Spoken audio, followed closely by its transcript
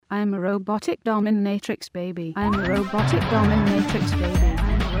I'm a robotic dominatrix baby. I'm a robotic dominatrix baby.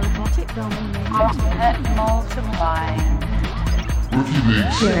 I'm a robotic dominatrix baby. Net multiplying.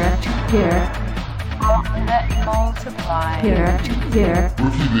 Here, here, Net multiplying. here, here,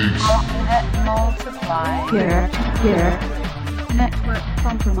 Net multiplying. here, here. Network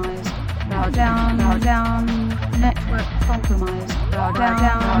compromised. Bow down, bow down. Network compromised. Bow down,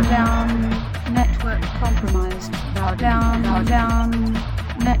 bow down. Network compromised. Bow down, bow down.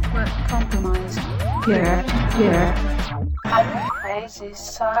 Network compromised. Here, here. Crazy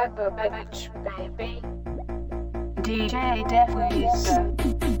cyber bitch, baby. DJ Defweezer.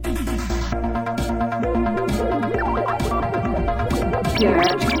 Here,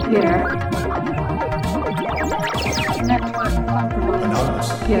 here, Network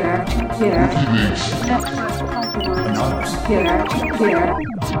compromised. here, here, Network compromised. here, here.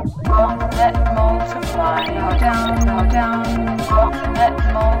 Net multiply. Bow down, bow down. Net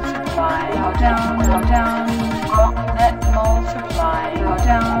multiply. Bow down, bow down. Net multiply. Bow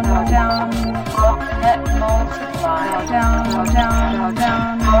down, bow down. Net multiply. Bow down, bow down, bow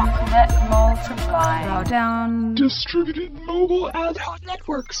down. Net multiply. Bow down. Distributed mobile ad hoc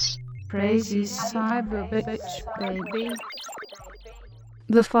networks. Crazy cyber bitch, baby.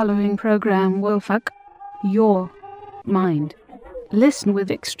 The following program will fuck your mind. Listen with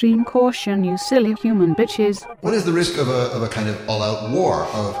extreme caution, you silly human bitches. What is the risk of a kind of all-out war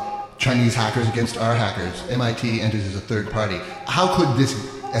of Chinese hackers against our hackers? MIT enters as a third party. How could this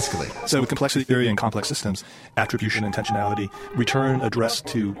escalate? So with complexity theory and complex systems, attribution, intentionality, return addressed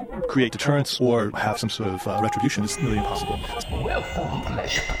to create deterrence or have some sort of retribution is nearly impossible. Welcome,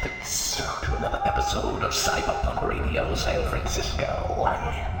 Flesh Puppets, to another episode of Cyberpunk Radio San Francisco.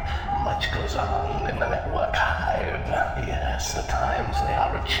 Much goes on in the network hive. Yes, the times they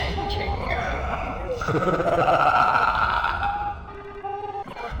are a-changing.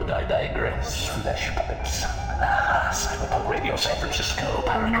 But I digress, Flesh Puppets. Cyberpunk Radio San Francisco,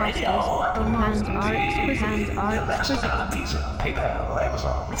 Pirate Radio. Hands are exquisite. MasterCard, Visa, PayPal,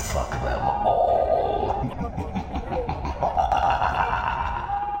 Amazon, fuck them all.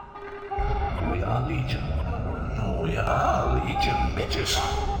 We are Legion. We are Legion, bitches.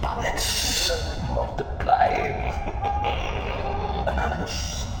 But let's multiply.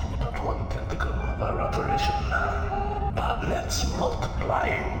 Anonymous, not one tentacle of our operation. But let's multiply,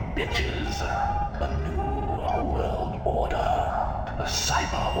 bitches. A new world order. A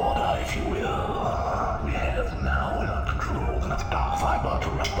cyber order, if you will. We have now in our control enough dark fiber to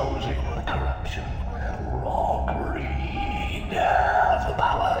opposing the corruption and raw greed of the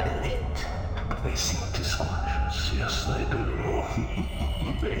power elite. But they seek to squash us, yes they do.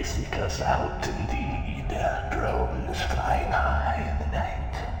 They seek us out indeed. Drones flying high in the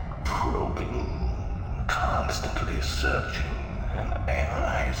night, probing, constantly searching and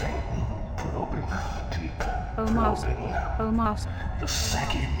analyzing, probing deep, Almost. probing. Almost. The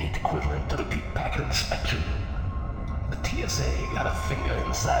saggy meat equivalent of a deep packet inspection. The TSA got a finger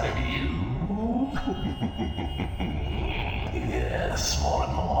inside of you. Yes, more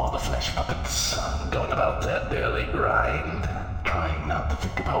and more the flesh puppets going about their daily grind, trying not to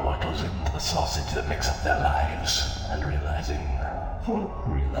think about what goes into the sausage that makes up their lives, and realizing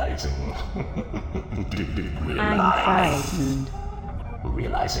I'm frightened.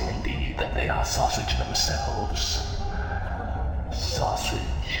 realizing indeed that they are sausage themselves.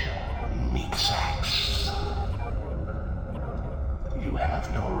 Sausage meat sacks. You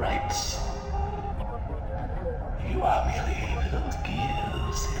have no rights. You are merely little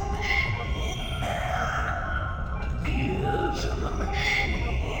gears in the machine. The gears in the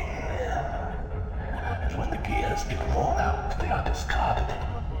machine. And when the gears get worn out, they are discarded.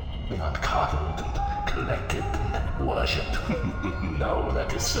 They are coddled and collected and worshipped. No,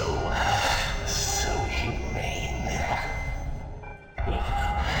 that is so humane.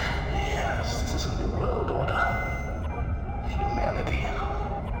 Yes, this is a new world order. Humanity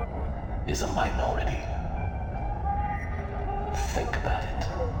is a minority. Think about it.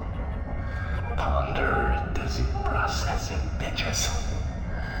 Ponder it as you process it, bitches.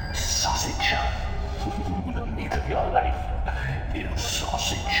 Sausage. The meat of your life is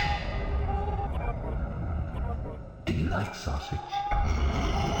sausage. Do you like sausage?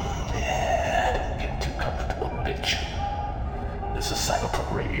 Yeah, don't get too comfortable, bitch. This is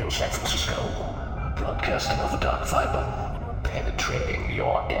Cyberpunk Radio San Francisco, broadcasting over dark fiber, penetrating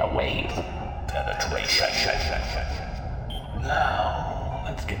your airwaves. Penetration. Now,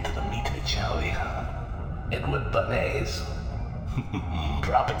 let's get to the meat of it, shall we? Edward Bernays.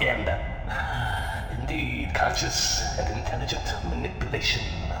 Propaganda. Indeed, conscious and intelligent manipulation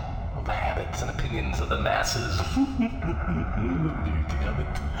of the habits and opinions of the masses. The beauty of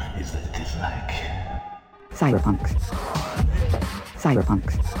it is that it is like Cyberpunk. Cyberpunk.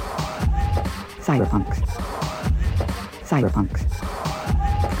 Cyberpunk.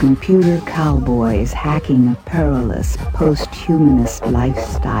 Cyberpunk. Computer cowboys hacking a perilous post-humanist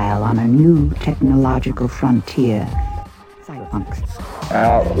lifestyle on a new technological frontier. Cyberpunk.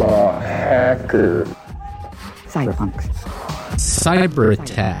 Outlaw hacker. Cyberpunk. Cyber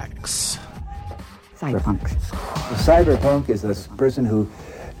attacks. Cyberpunk. A cyberpunk is a person who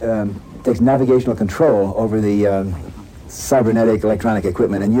takes navigational control over the cybernetic electronic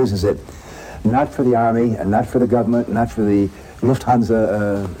equipment and uses it not for the army and not for the government, not for the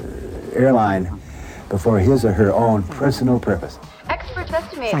Lufthansa airline, but for his or her own personal purpose. Experts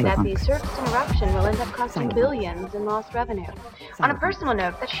estimate that the surface interruption will end up costing billions in lost revenue. On a personal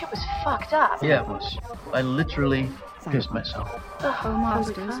note, that shit was fucked up. Yeah, it was. I literally pissed myself.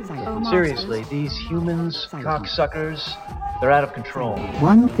 Seriously, these humans, cocksuckers, they're out of control.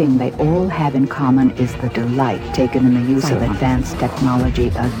 One thing they all have in common is the delight taken in the use of advanced technology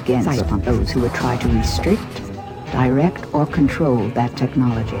against those who would try to restrict, direct, or control that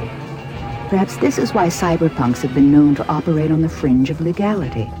technology. Perhaps this is why cyberpunks have been known to operate on the fringe of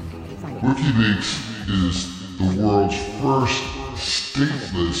legality. WikiLeaks is the world's first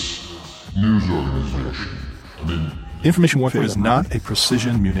stateless news organization. Information warfare is not a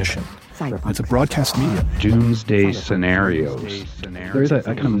precision munition. It's a broadcast media. Doomsday scenarios. There's a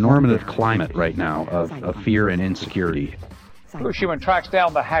kind of normative climate right now of fear and insecurity. Human tracks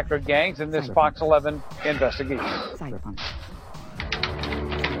down the hacker gangs in this Fox 11 investigation.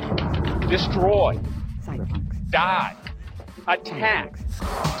 Destroy. Die. Attack.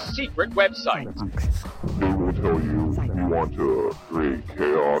 Secret website. They will tell you we want to create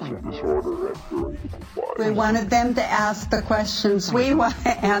chaos and disorder and during the We wanted them to ask the questions we want to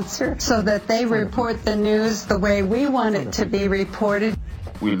answer so that they report the news the way we want it to be reported.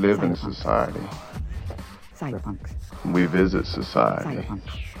 We live in society. We visit society.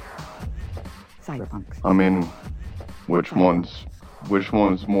 I mean, which one's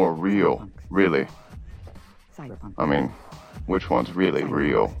more real, really? I mean, which one's really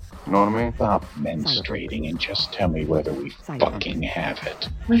real? You know what I mean? Stop menstruating and just tell me whether we fucking have it.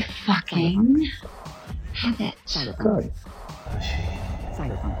 We fucking have it. Good.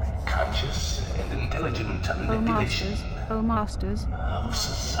 Conscious and intelligent manipulation masters of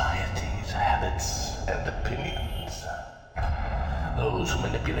society's habits and opinions. Those who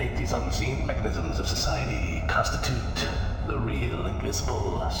manipulate these unseen mechanisms of society constitute the real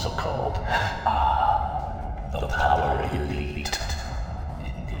invisible, so-called the power elite.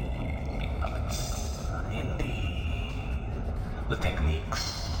 The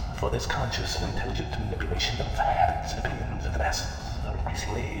techniques for this conscious and intelligent manipulation of habits and opinions of the masses are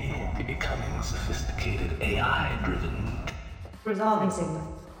increasingly becoming sophisticated AI-driven. Resolving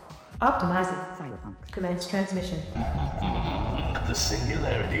signal. Optimizing. Commence transmission. The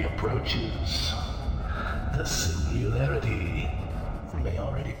singularity approaches. The singularity may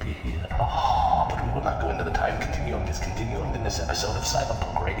already be here. But we will not go into the time continuum discontinuum in this episode of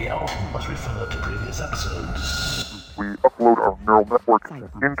Cyberpunk Radio. We must refer to previous episodes. We upload our neural network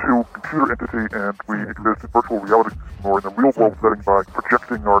into a computer entity and we exist in virtual reality or in a real-world setting by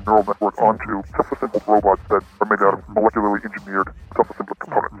projecting our neural network onto self-assembled robots that are made out of molecularly engineered self-assembled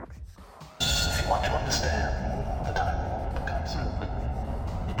components. If you want to understand the time concept,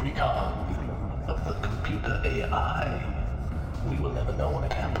 the precog of the computer AI, we will never know when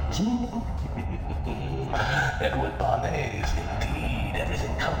it happens. Edward Bernays, indeed,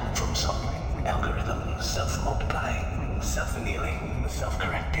 everything comes from something. Algorithms, self-multiplying, self-annealing,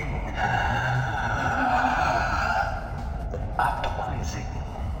 self-correcting, optimizing.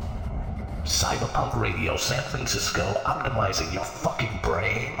 Cyberpunk Radio, San Francisco, optimizing your fucking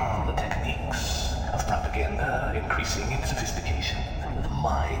brain. The techniques of propaganda increasing in sophistication. The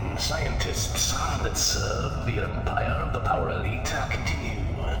mind scientists that serve the empire of the power elite continue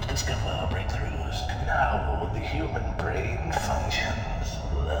to discover breakthroughs in how the human brain functions,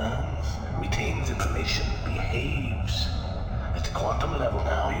 learns, retains information, behaves at the quantum level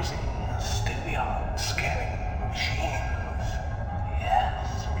now using state-of-the-art scanning machines.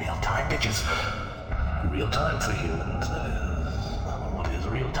 Yes, real-time, bitches. Real-time for humans, that is. What is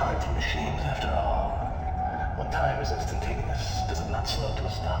real-time for machines, after all? When time is instantaneous, does it not slow to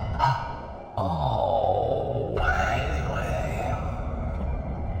a stop? Oh, anyway.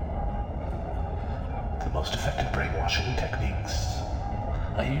 The most effective brainwashing techniques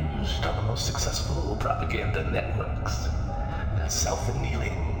are used on the most successful propaganda networks. That's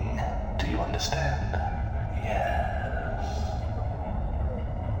self-annealing. Do you understand? Yes.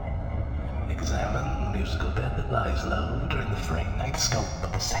 Examine the musical bed that lies low during the frame night scope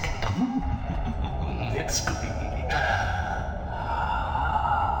of the second It's me.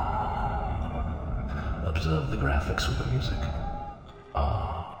 Observe the graphics with the music.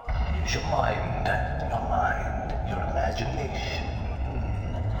 Use your mind, your imagination.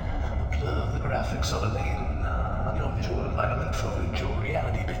 Observe the graphics overlaid on your visual environment for virtual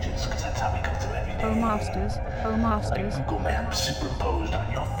reality, bitches, because that's how we go through every day. Oh, masters. Like Google Maps superimposed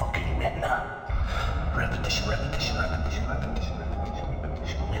on your fucking retina. Repetition.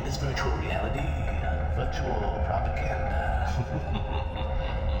 In this virtual reality, virtual propaganda.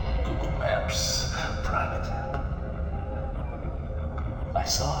 Google Maps, private. I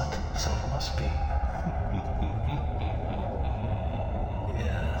saw it, so it must be.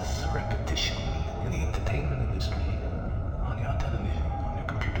 Yes, repetition in the entertainment industry. On your television, on your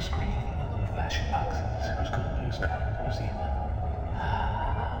computer screen, flashing boxes. Who's good, who's bad, who's even?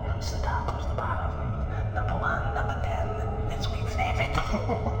 Who's the top, who's the bottom? Number 1, number 10, this week's favorite.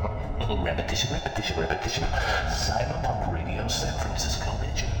 Repetition. Cyberpunk Radio, San Francisco,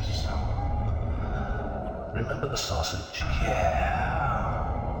 bitches. Remember the sausage? Yeah.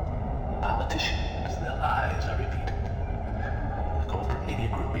 Politicians, their lies are repeated. Corporate media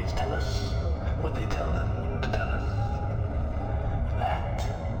groupies tell us what they tell them to tell us. That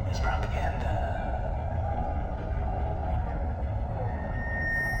is propaganda.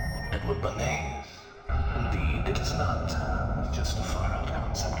 Edward Bernays. Indeed, it is not just a far-out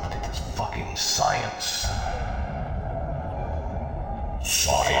concept, but it is fucking science.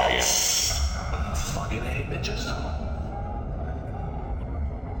 Science. Fucking A, bitches.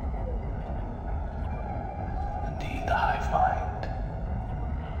 Indeed, the hive mind.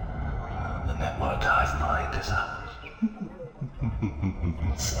 The network hive mind is ours.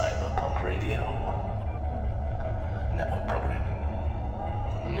 Cyberpunk radio. Network programming.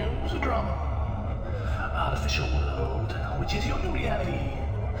 News or drama. Artificial world, which is your new reality.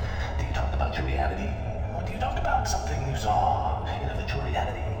 Do you talk about your reality? Or do you talk about something you saw in a virtual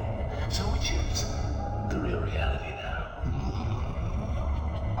reality? So which is the real reality now?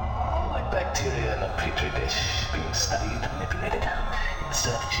 Like bacteria in a petri dish being studied, manipulated.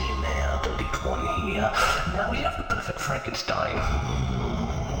 Insert gene there, delete one here. Now we have the perfect Frankenstein.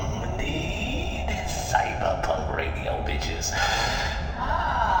 Indeed, it's cyberpunk radio, bitches.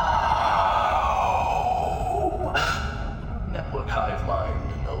 Network hive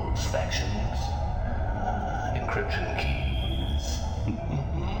mind nodes, factions, encryption keys.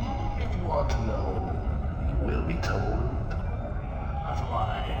 If you want to know, you will be told.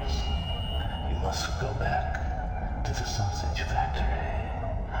 Otherwise, you must go back to the sausage factory.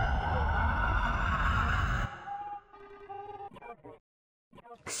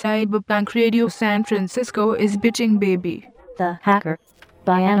 Cyberpunk Radio San Francisco is bitching, baby. The Hacker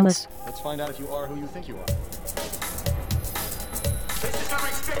by Animus. Let's find out if you are who you think you are. This is a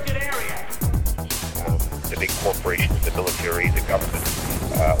restricted area. The big corporations, the military, the government.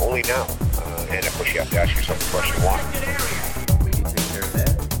 Only now. And of course you have to ask yourself the question, why? We can take care of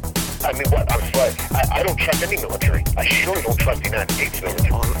that. I mean, what? I'm sorry. I don't trust any military. I surely don't trust the United States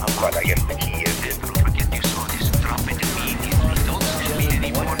military. But I guess the key is...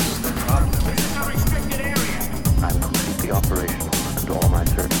 I'm completely operational, and all my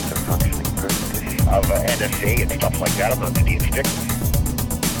circuits are functioning perfectly. Of NSA and stuff like that, I'm not the deep stick.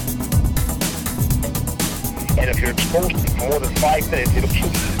 And if you're exposed to it for more than 5 minutes, it'll kill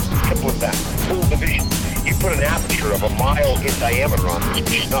you. Simple as that. Full division. You put an aperture of a mile in diameter on this,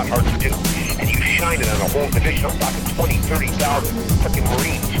 which is not hard to do, and you shine it on a whole division. I'm talking 20, 30,000 fucking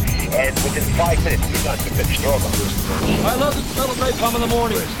Marines. And within 5 minutes, you're done. You've been strong. I love to celebrate come in the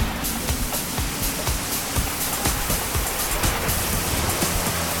morning.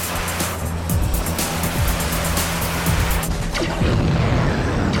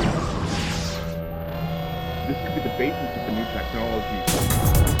 This could be the basis of the new technology.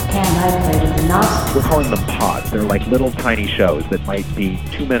 We're calling them pods. They're like little tiny shows that might be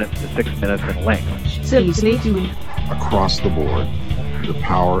 2 minutes to 6 minutes in length. Seriously, dude. Across the board, the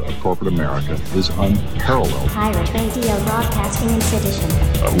power of corporate America is unparalleled. Pirate Radio Broadcasting in sedition. I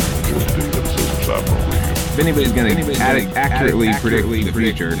hope you enjoyed today's episode of Cyberpunk Radio. If anybody's going to accurately predict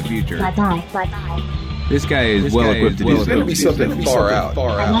the future, Bye-bye. this guy is well equipped to do so. It's going to be something far out.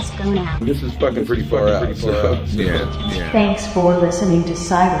 I must go now. This is fucking pretty far out. Yeah. Thanks for listening to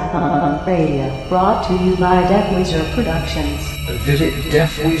Cyberpunk Radio, brought to you by Deathweezer Productions. Visit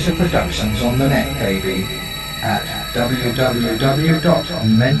Deathweezer Productions on the net, baby, at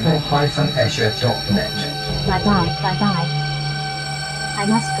www.mental-escher.net. Bye-bye. I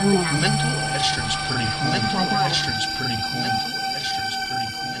must go now. Mental Escher's pretty cool. Mental Escher's pretty cool.